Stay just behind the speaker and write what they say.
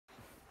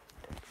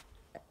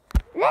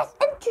let's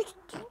introduce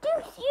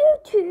you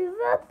to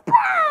the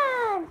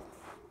band.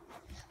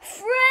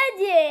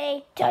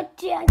 Freddie,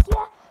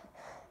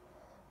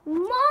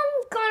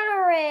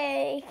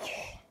 Montgomery,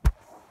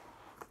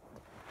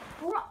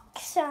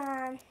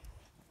 Roxanne,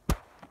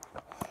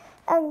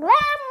 and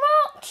Glam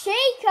Rock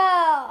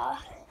Shaker.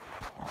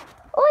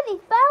 All these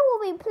bands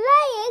will be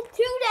playing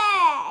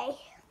today.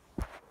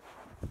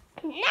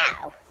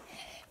 Now,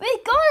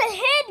 we're going to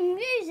hear the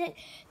music.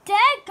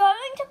 They're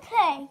going to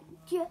play.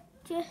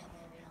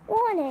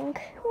 Warning.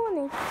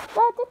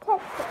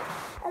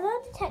 Hello,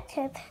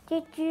 detective.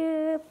 Did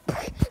you...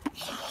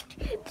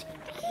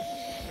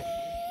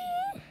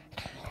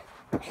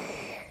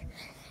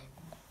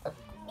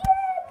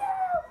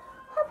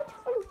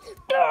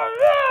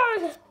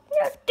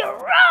 The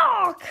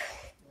rock!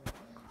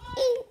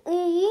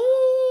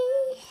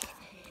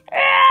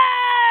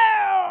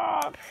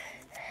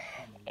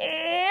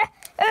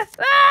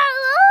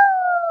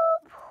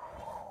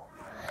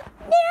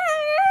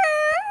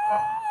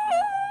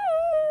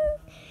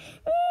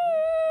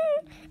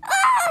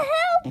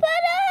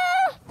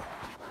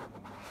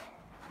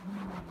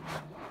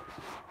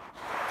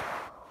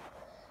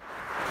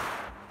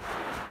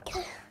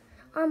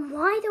 I'm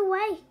wide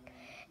awake.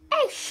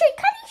 Hey, shit,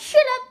 can you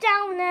shut up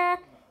down there?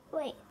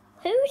 Wait,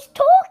 who's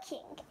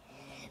talking?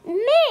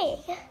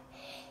 Me?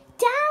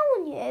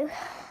 Down you?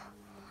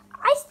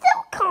 I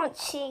still can't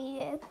see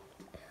you.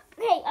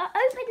 Okay, I'll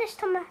open this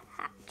to my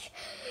hatch.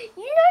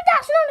 You know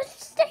that's not a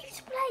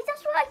safe place.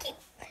 That's what I keep...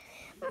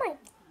 My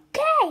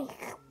cake.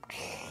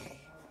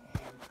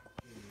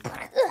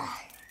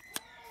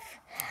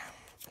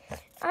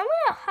 I'm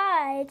going to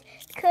hide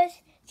because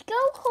this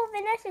girl called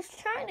Vanessa's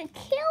trying to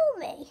kill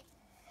me.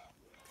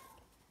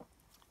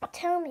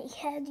 Tell me,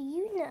 how do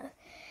you know?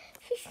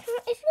 It's the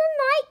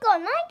night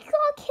god. Night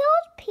god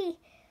kills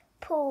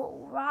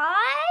people,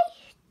 right?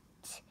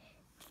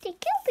 They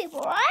kill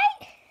people,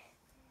 right?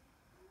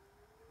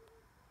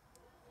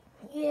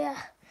 Yeah,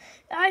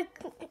 I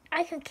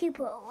can keep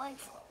it away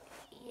from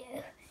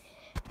you.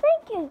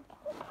 Thank you.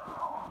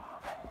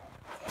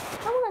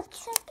 I want to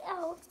check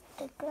out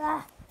the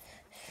glass.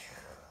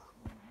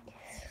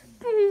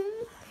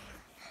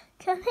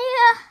 Come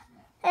here.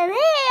 I'm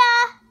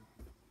here.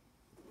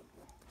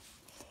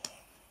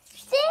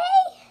 See?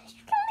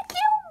 She's trying to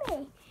kill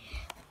me.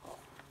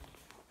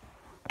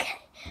 Okay.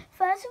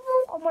 First of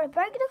all, I'm going to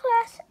break the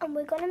glass and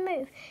we're going to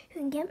move. You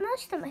can get my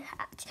stomach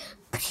hatch.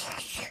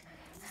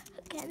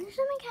 Get in the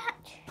stomach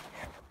hatch.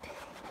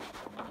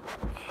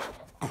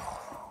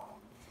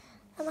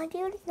 Am I the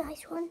only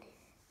nice one?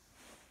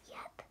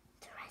 Yep.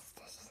 The rest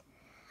is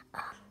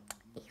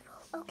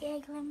evil.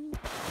 Okay, Glenn.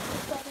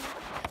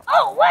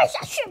 Oh, where's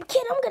that shrimp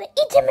kid? I'm going to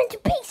eat him into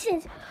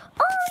pieces.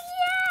 Oh,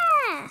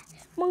 yeah.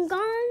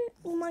 Montgomery.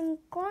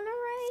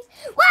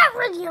 Well,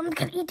 really, I'm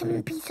going to eat him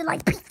in pieces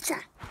like pizza.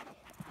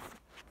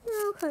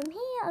 Now, come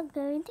here. I'm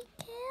going to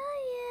kill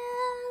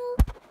you.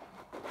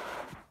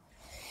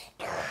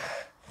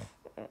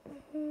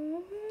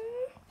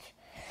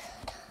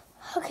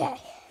 Okay.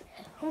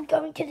 I'm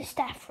going to the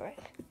staff room.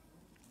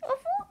 I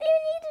thought you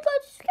need to go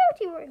to the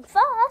security room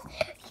first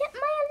to get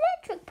my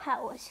electric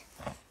powers.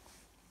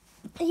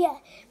 Yeah,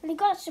 but I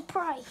got a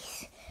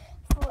surprise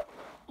for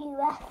you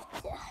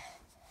after.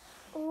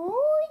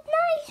 Oh,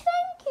 nice,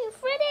 thank you,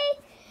 Freddie.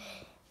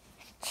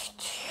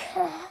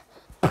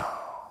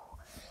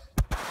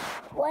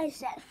 Where's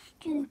that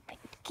stupid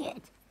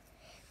kid?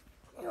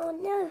 Oh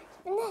no,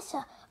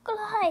 Vanessa, go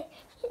hide.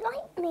 She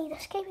liked me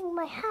escaping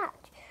my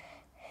hatch.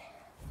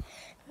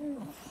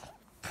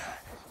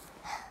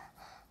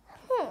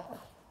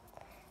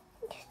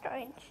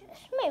 Strange.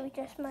 It's maybe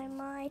just my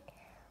mind.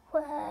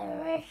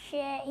 Where is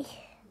she?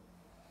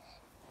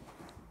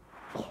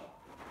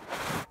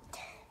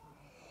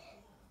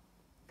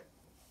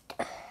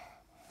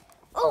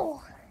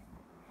 Oh!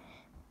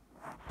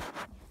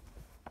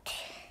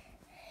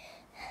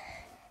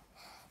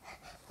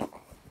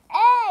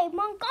 Hey,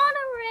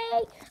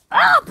 Montgomery!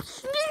 Oh,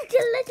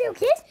 sneaky little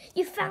kid!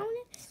 You found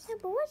it? No,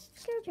 but what's the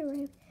security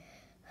room?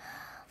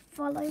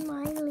 Follow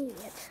my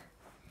lead.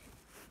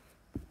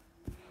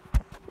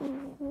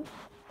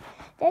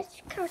 There's the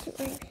security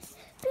room.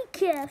 Be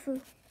careful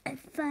and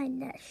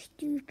find that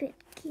stupid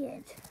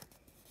kid.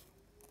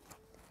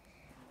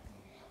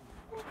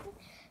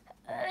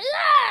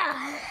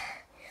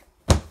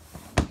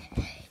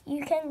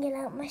 You can get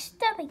out my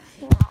stomach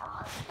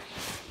now.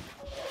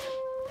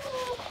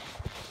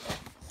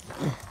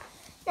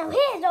 Now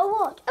here's a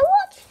watch. A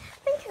watch?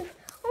 Thank you.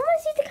 I want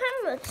to see the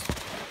cameras.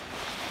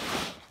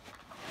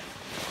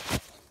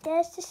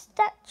 There's the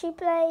statue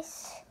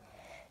place.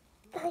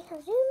 I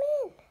can zoom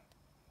in.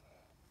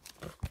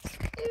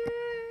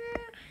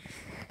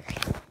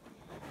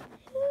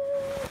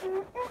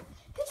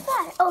 Who's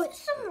that? Oh, it's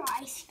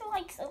Sunrise. She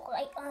likes the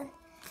light on.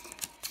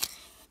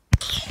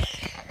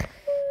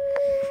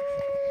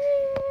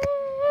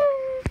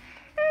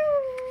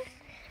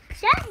 Is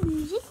that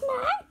music,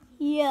 man?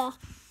 Yeah.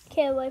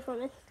 Get away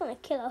from it. It's gonna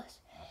kill us.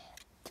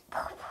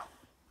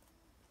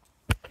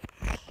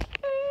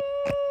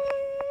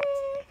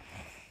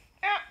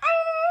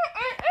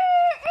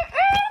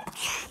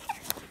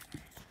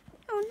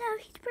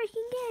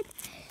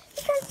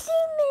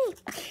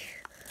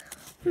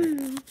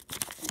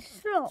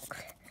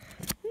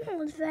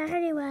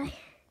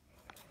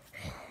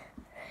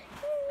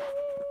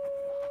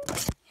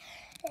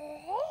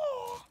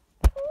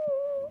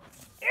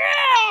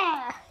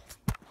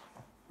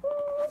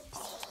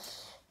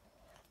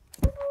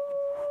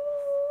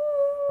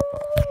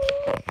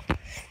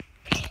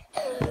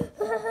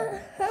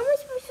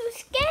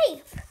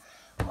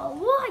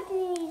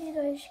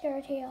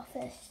 security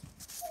office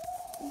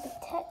and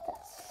detect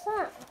that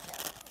sound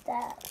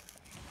there.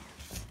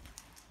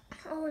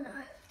 Oh no.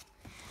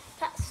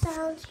 That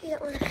sound, you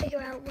don't want to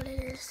figure out what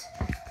it is.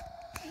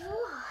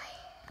 Why?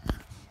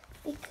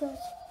 Because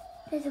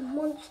there's a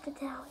monster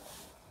down.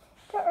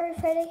 Don't worry,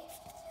 Freddy.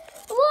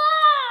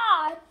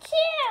 Whoa!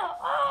 Chill!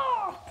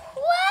 Oh!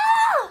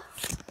 Whoa!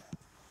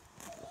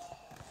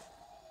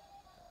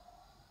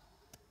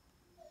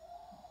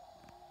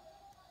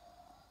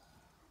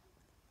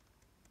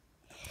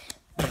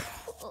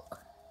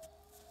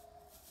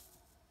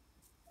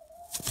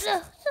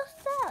 So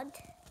sad.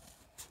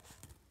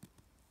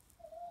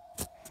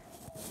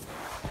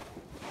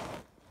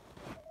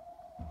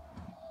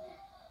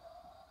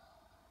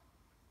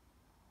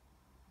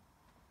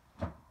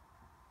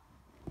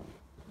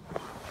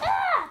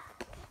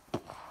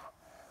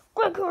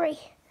 Gregory.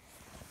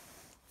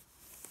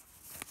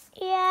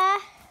 Yeah,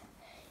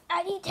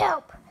 I need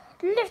help.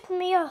 Lift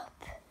me up.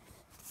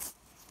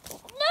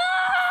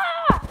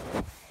 No!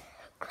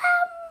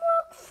 Come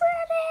on,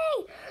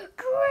 Freddy!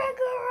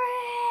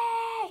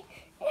 Gregory!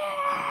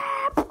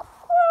 Yeah!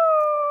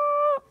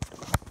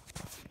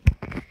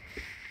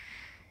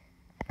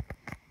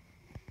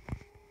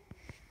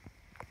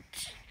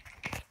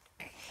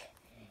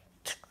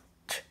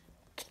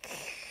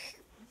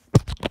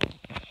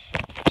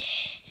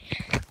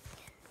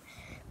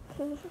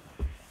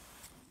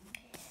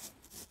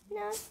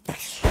 No.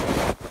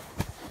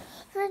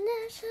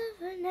 Vanessa,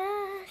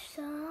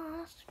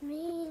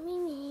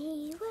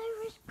 me,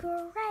 where is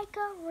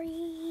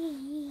Gregory?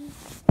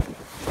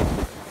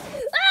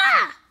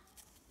 Ah!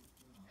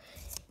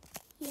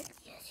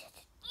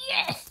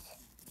 Yes!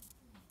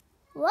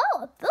 Whoa,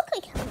 a book I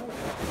can read.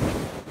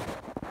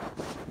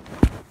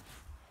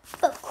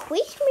 A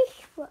Christmas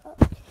book.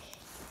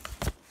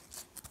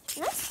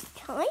 Nice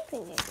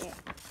typing in it.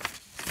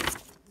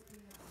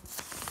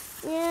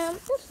 Yeah,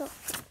 that's not.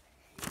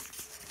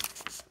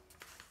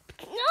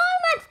 No,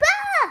 my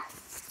book!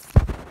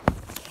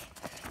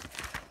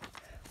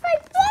 My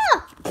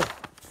book!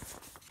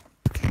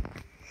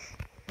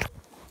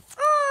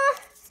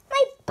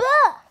 My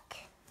book!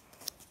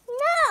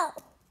 No!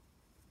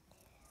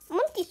 I'm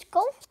on this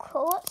golf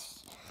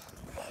course.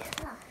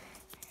 I'm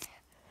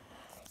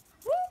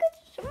going to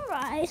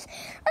Sunrise.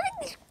 I think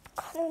he's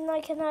kind of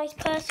like a nice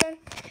person.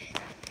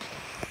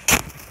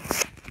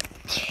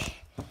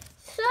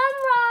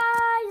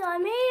 Sunrise,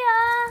 I'm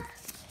here.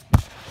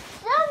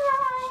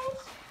 Sunrise.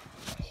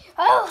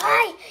 Oh,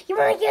 hi. You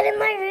want to get in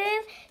my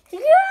room?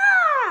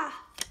 Yeah.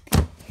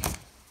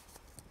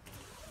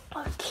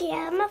 Okay,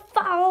 Emma,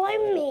 follow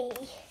me.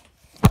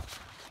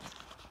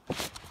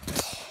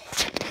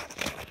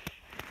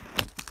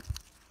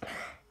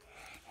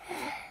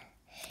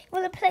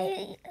 Want to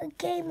play a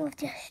game of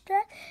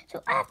distract?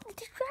 So I have to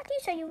distract you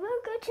so you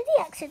won't go to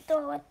the exit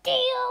door.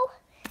 Deal?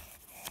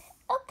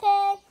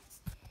 Okay.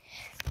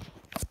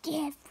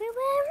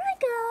 Everywhere I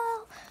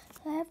go,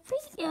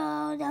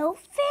 don't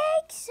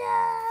think so.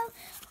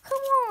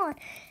 Come on.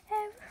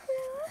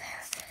 Everywhere.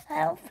 I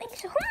don't think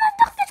so. Oh my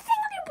God, this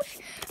thing on your bush.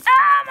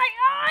 Ah, my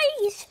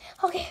eyes.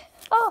 Okay.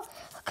 Oh,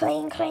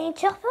 clean,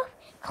 chopper.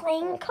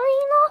 Clean up.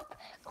 Clean up.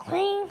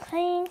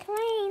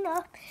 Clean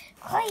up.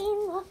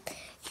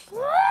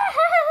 No.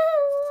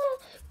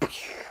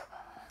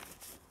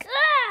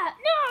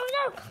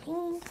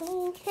 Clean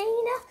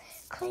up.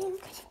 Clean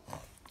up.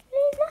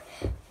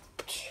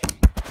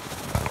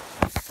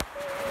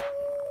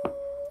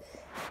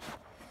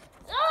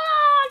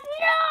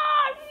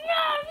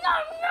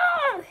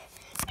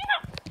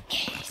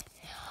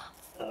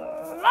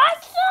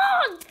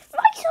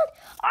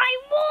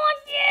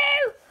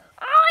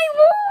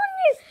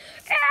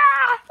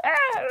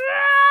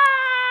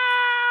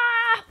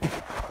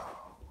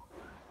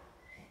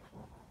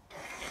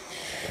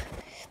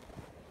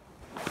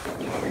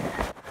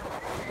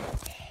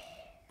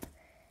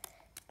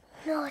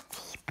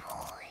 Naughty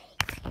boy.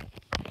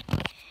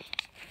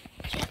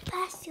 You're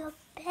past your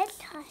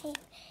bedtime.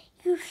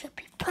 You should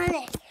be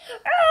punished.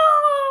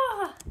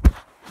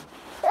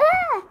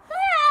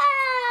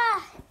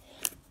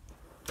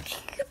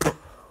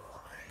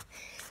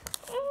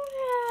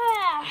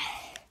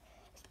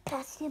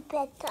 Past your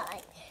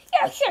bedtime.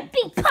 You should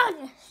be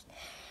punished.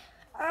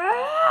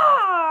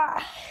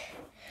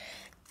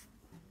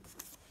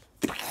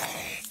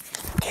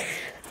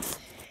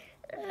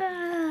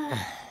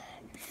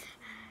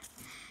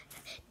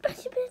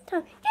 Past your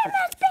bedtime. You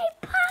must be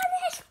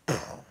punished.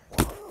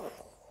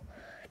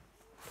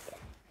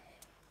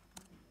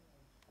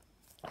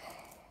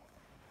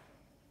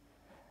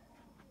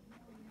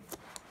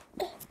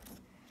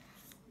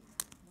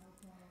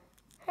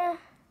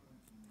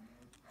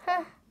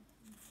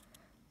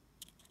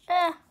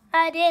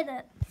 I did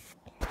it.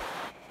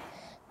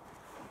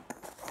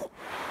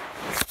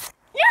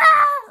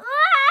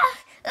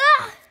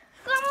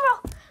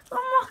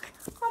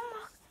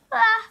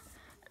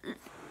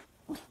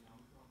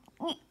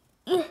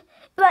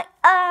 My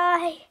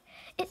eye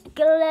is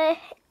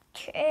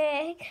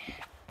glitching.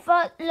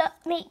 Follow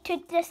me to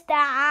the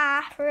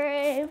staff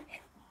room.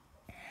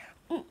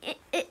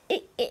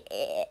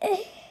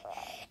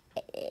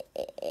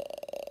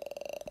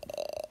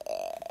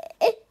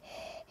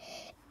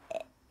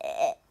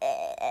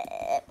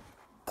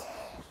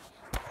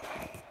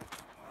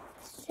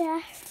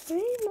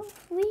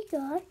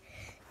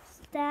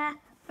 there,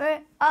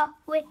 up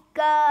we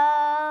go.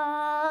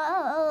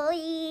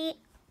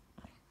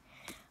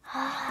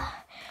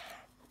 Ah.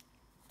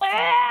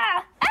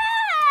 Ah.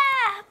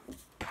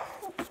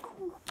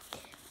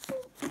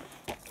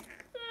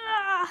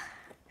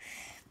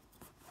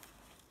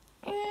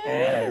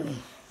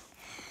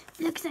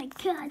 Looks like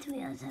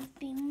cartwheels have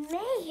been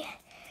made.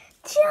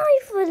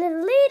 Time for the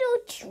little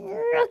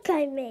truck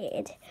I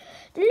made.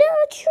 The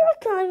little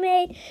truck I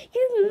made,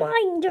 you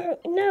might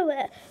don't know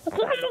it.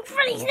 I'm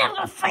afraid he's never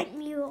going to fight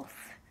me off.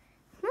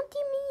 What do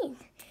you mean?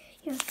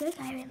 You're good,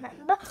 I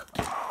remember.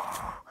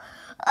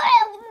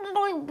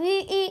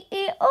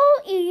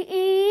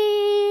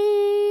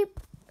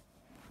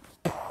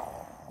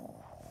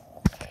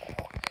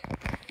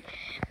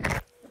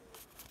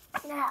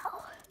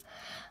 Now,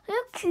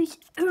 look who's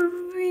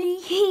over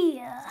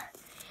here.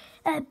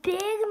 A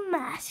big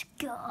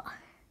mascot.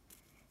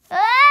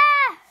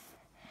 Ah!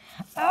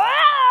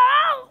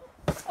 Ah!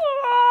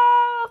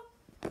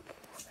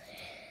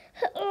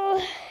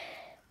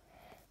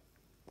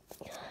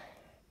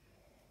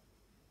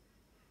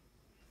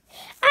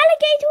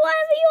 Alligator,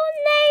 whatever your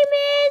name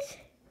is.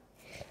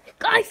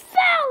 I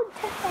found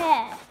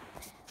her.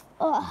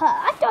 Or her,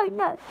 I don't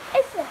know.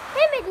 It's a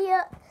him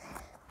idiot.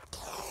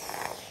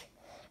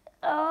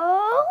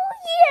 Oh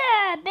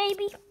yeah,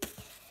 baby.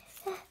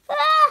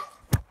 Ah!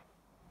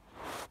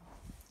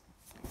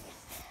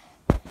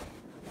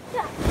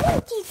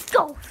 Nighty's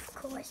golf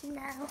course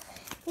now.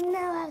 You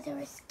know how to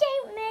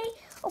escape me,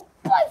 or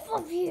both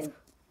of you.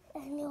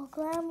 And your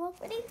grandma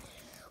ready?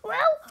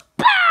 Well,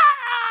 bah!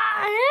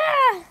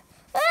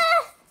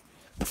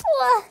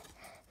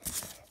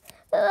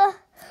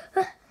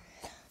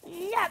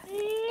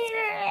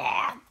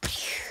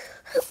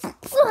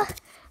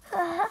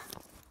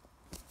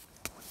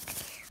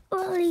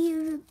 Well,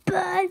 you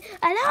burn,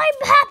 and I'm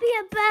happy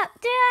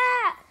about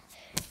that.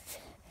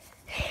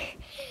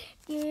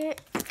 Yeah.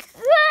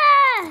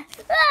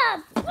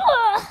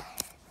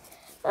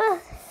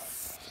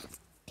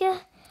 Yeah,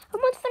 I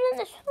want to fill in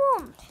the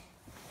swamp.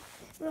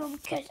 Well,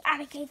 because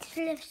alligators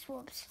live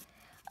swamps.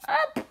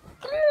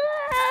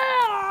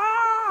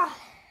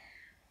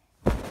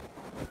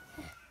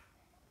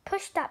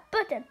 Push that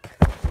button.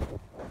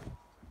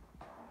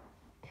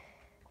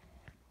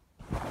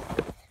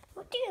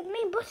 What do you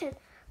mean button?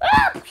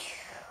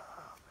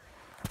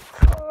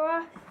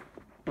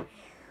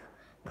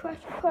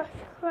 Crush, crush,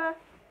 crush.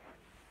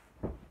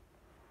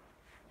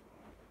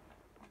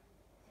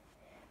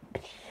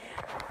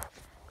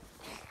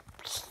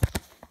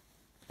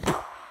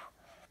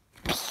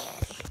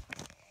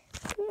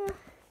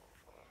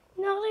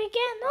 Not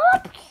again.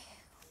 Up.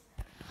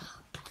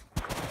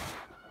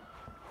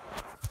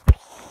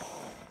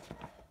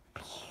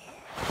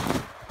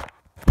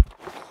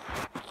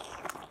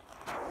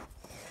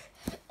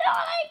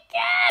 Not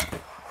again.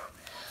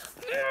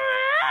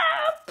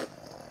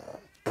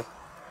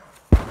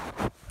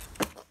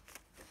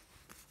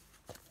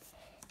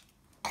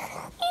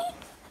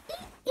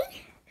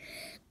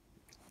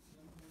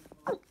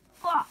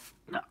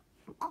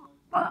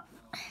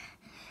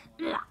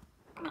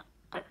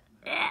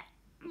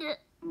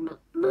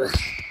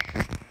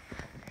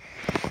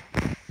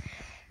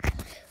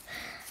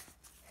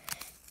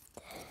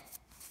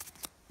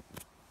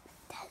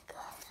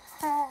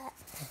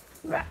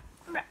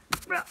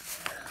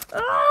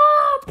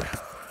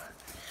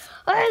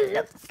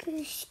 Look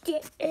who's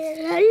still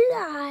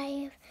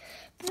alive.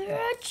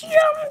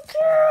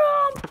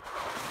 Jump.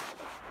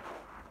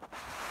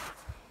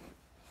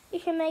 You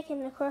should make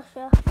him the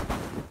crusher.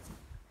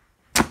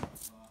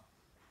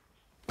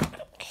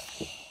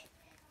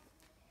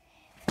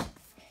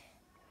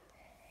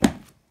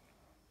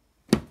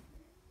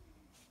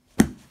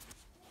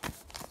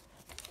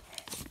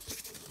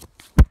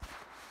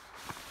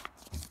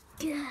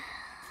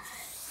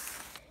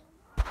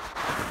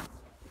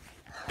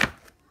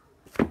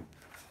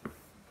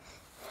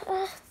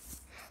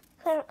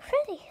 Clark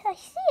Freddy, I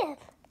see him.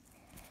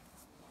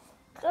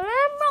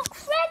 Clark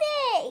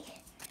Freddy,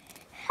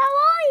 how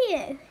are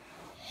you?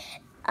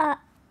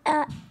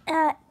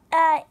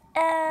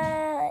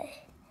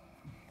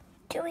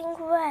 Doing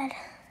well.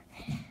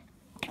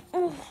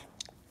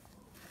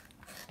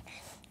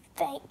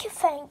 Thank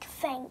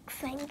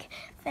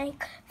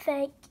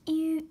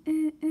you.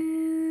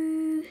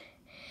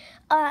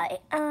 I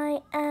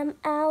am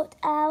out.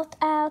 I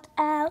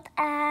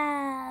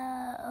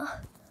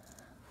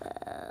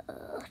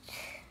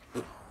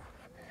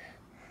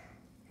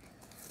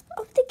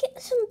have to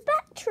get some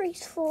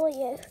batteries for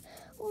you.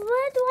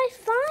 Where do I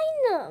find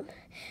them?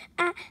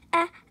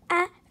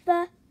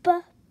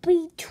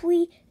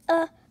 Between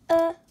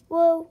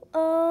whoa,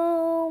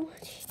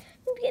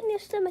 I'm getting your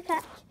stomach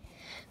ache.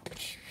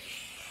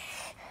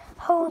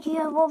 Hold you,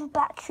 have one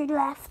battery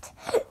left.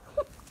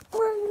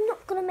 Well, I'm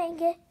not gonna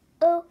make it.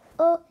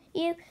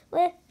 You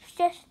live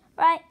just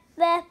right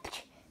there.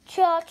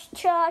 Charge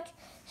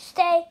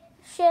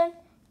station.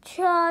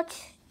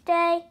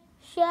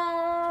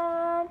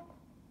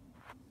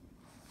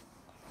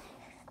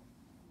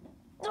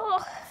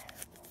 Oh.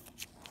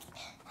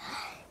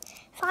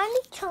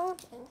 Finally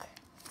charging.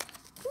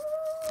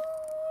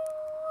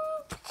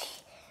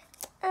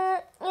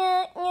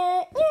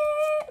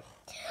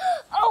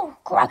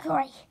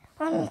 Gregory.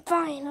 I'm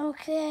fine,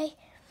 okay.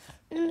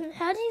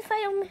 How do you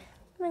fail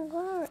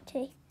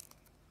minority?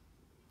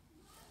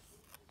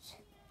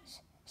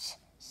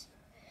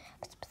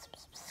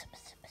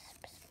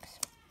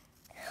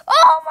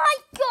 Oh my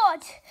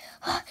God!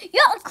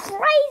 You're a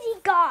crazy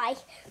guy.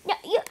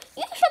 You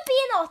should be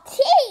in our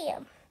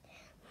team.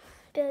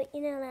 But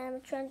you know,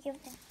 I'm trying to give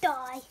it a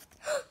die.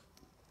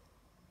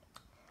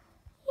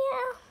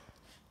 Yeah.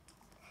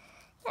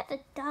 You have to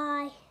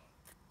die.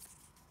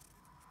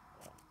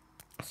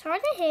 Sorry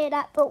to hear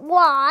that, but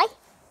why?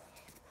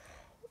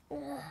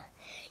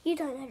 You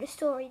don't know the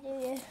story, do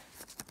you?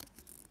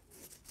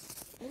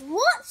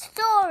 What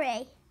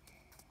story?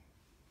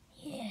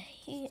 Yeah,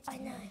 I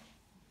know.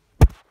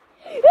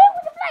 Who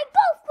wants to play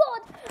golf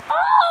board?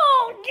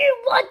 Oh, you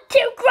want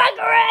to,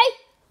 Gregory?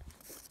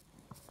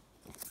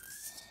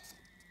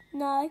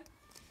 No.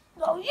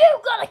 Oh,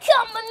 you gotta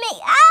come with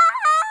me. Ah!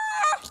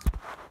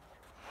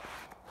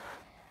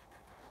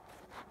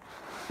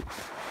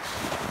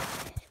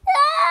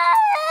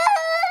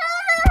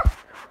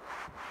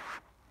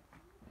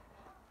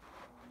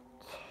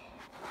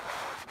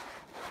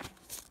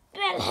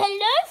 Well,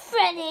 hello,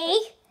 Freddy.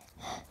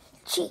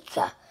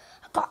 Chica,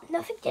 I've got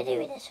nothing to do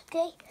with this,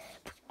 okay?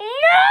 No!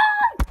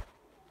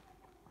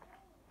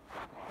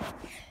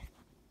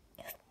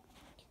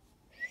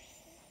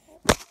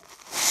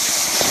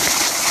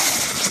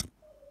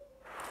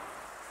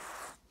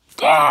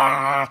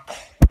 Back!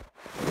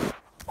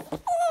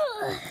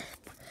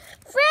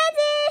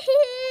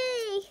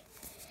 Freddy!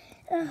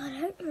 Oh,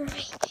 don't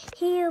worry.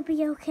 He'll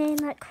be okay in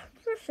that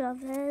crush of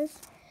his.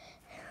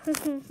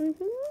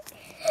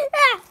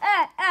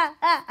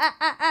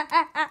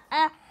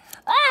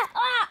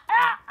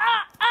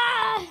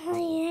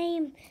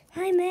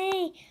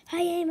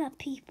 I aim at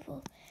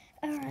people.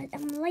 Alright,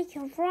 I'm like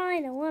a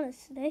rhino,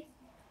 honestly.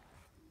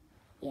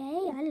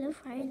 Yay, I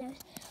love rhinos.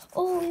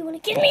 Oh, you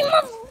want to give me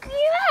my...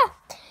 Yeah!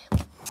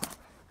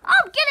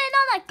 I'm getting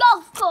on a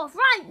golf course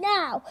right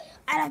now.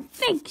 And I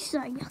think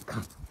so. You're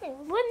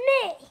coming with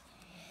me.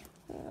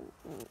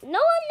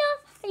 No,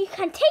 you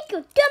can take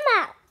your dumb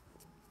out.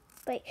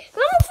 Wait,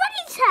 I'm a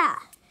Freddy's hat.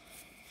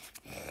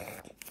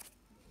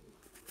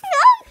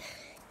 No.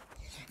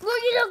 Well,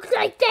 you look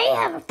like they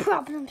have a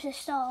problem to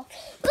solve.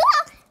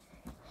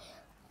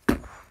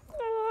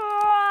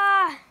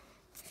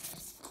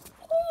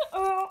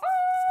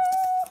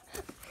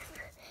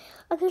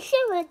 I can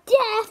show her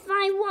death if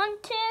I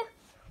want to.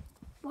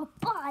 Well,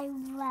 but I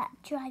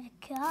drive a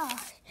car.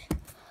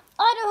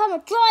 I don't have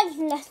a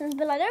driving lessons,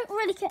 but I don't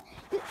really care.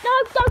 No,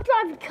 don't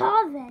drive a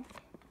car then.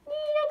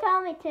 You don't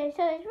tell me to,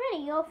 so it's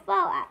really your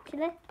fault,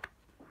 actually.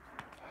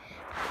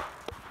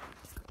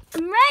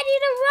 I'm ready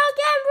to rock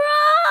and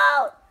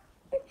roll!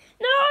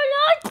 No!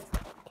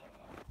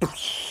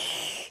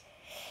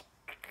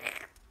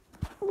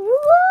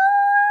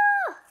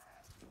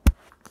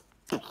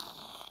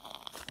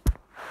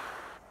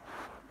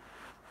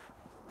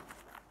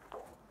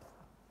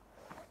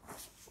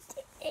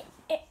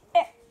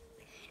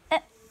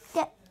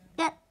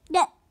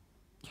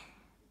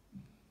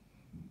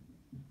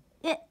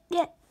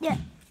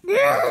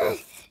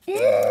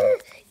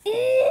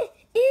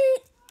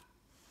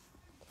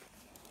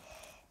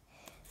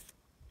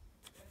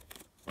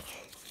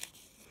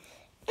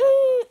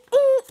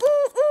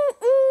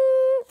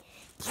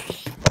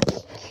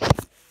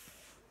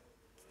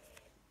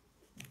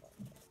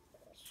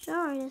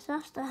 Sorry, this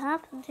has to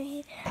happen to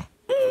you.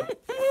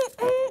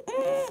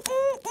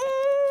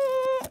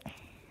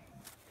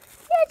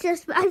 You're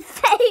just my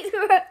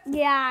favorite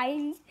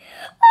guy.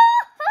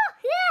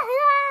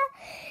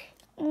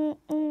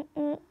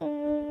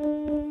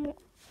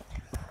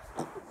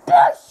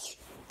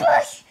 Push!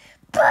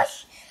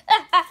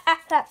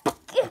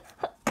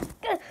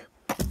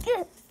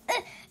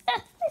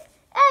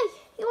 Hey,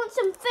 you want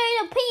some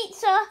food or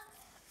pizza?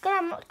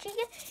 Grandma,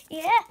 chicken?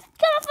 Yeah,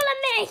 come on, follow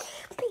me.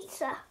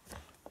 Pizza.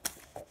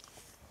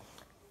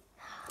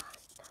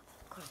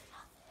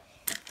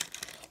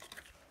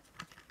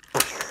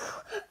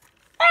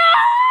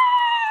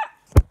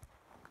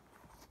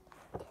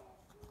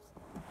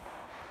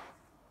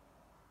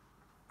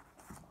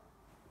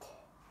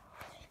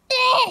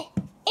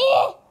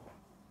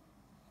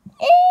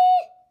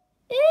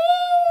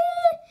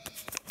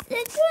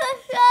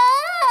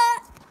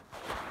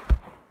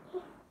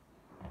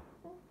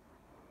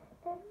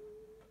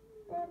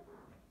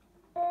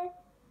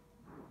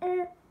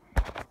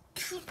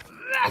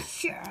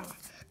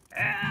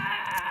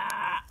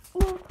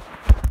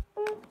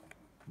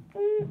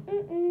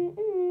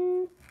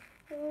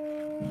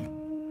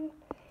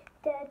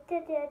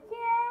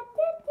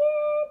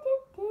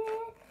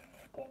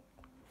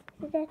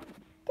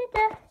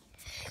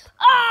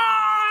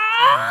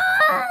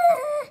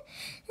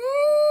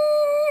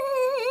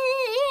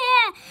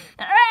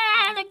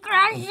 The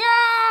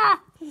crusher!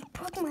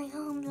 Put my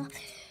arms up.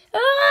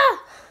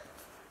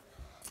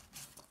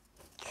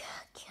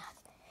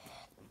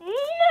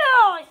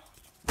 No!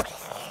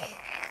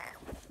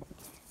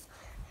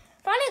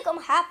 Finally got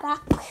my hat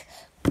back.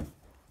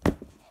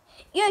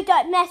 You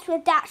don't mess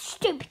with that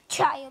stupid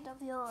child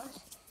of yours.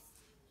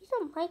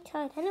 not my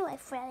turn anyway,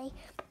 Freddy.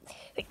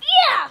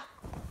 Yeah!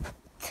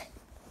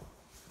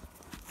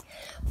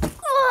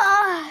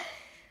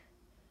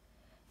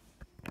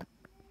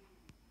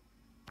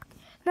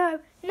 No,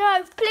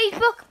 no, please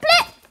book,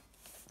 please!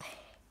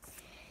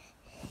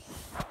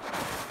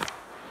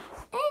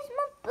 Here's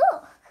my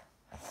book.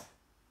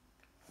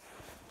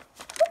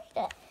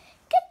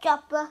 Good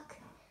job, book.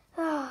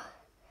 Oh,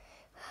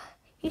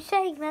 you're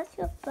saying that's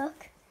your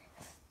book?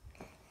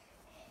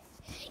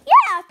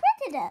 Yeah, I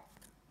printed it.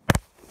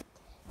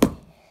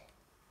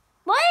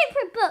 Why did I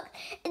print book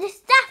in the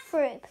staff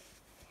room?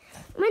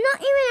 We're not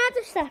even at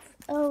the staff.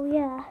 Oh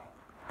yeah.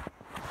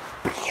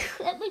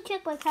 Let me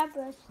check my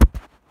cameras.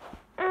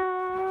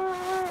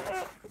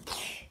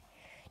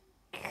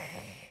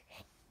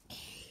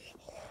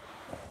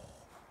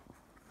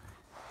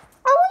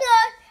 Oh no!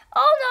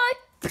 Oh no!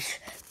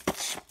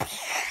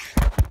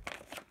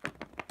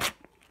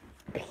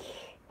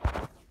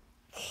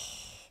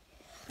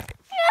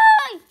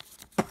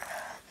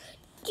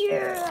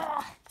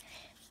 Yeah.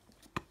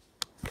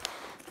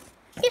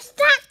 Your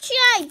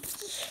statue!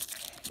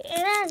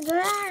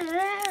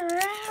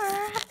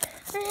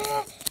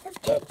 I'm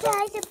too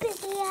tired to pick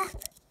me up.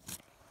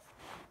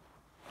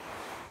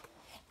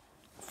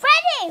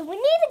 Freddy, we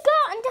need to go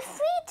and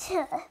defeat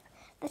her.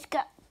 Let's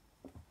go.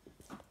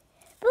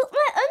 But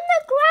we're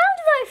underground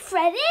though,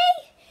 Freddy.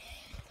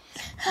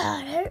 Oh,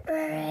 don't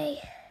worry.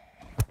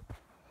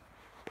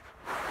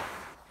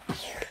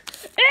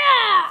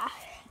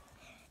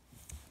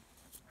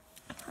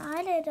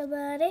 Hi, little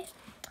birdie.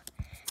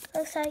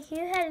 Looks like you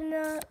haven't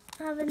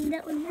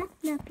little nap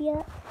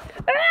yet.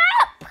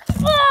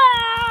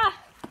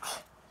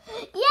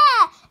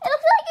 Yeah, it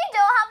looks like you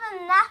don't have a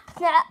nap,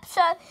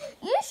 so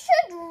you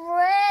should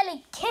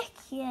really kick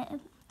it.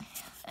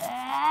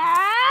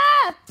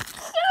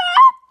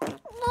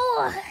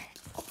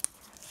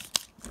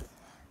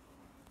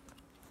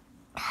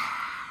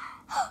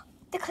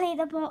 The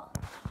cleaner box.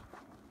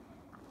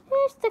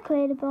 Here's the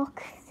cleaner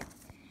box.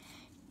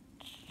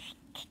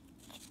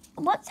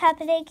 What's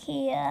happening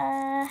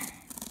here?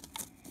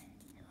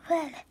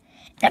 Well,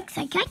 looks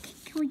like I can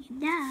kill you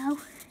now.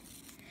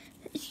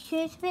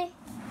 Excuse me?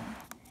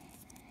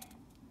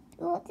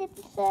 What did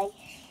you say?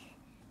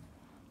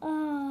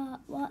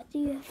 What do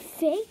you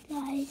think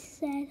I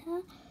said,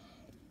 huh?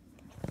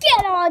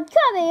 Get on,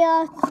 come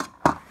here!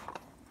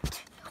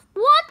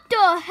 What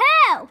the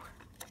hell?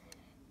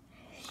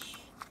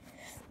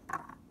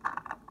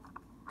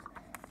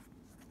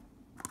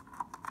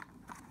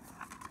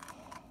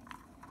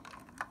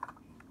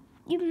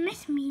 You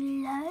miss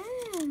me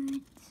loads.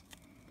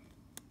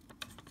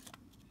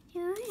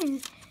 Ooh,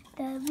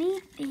 the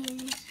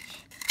refill.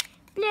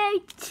 Blue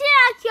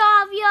check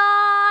of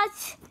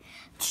yours.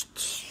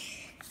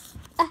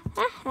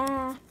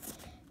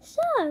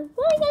 So, what are you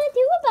going to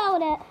do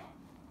about it?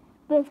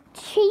 With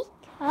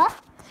Chica?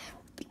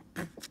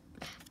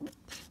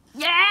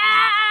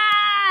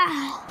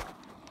 Yeah!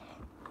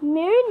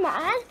 Moon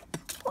Man?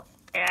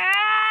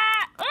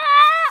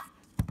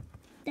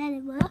 There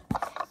it was.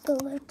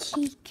 But with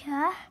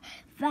Chica,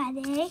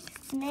 Vanny,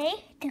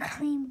 me, the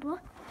clean book.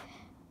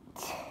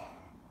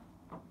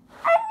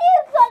 And you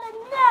got a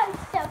no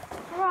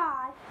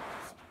surprise.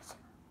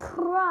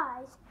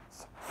 Surprise.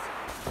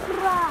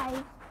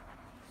 Surprise.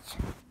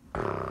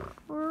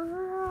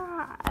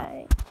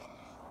 Surprise.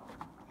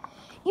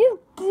 You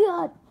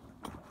got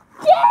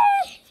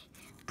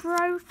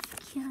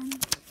broken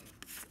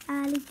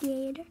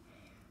alligator.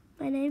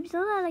 My name's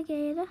not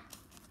Alligator.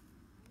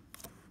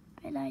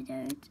 But I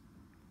don't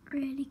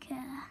really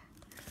care.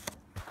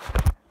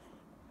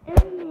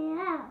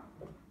 Meow.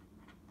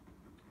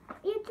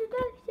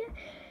 Introduction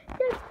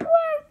to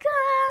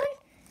broken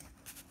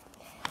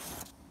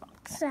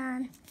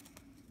Roxanne.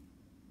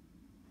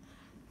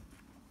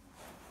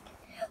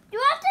 You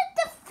have to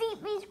defeat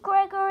me,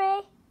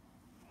 Gregory.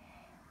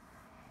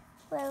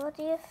 Well, what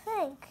do you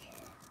think?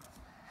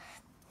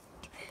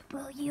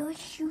 Well, your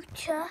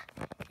shooter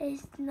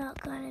is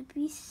not going to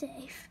be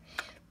safe.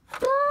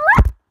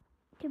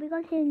 To be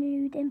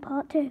continued in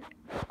part 2.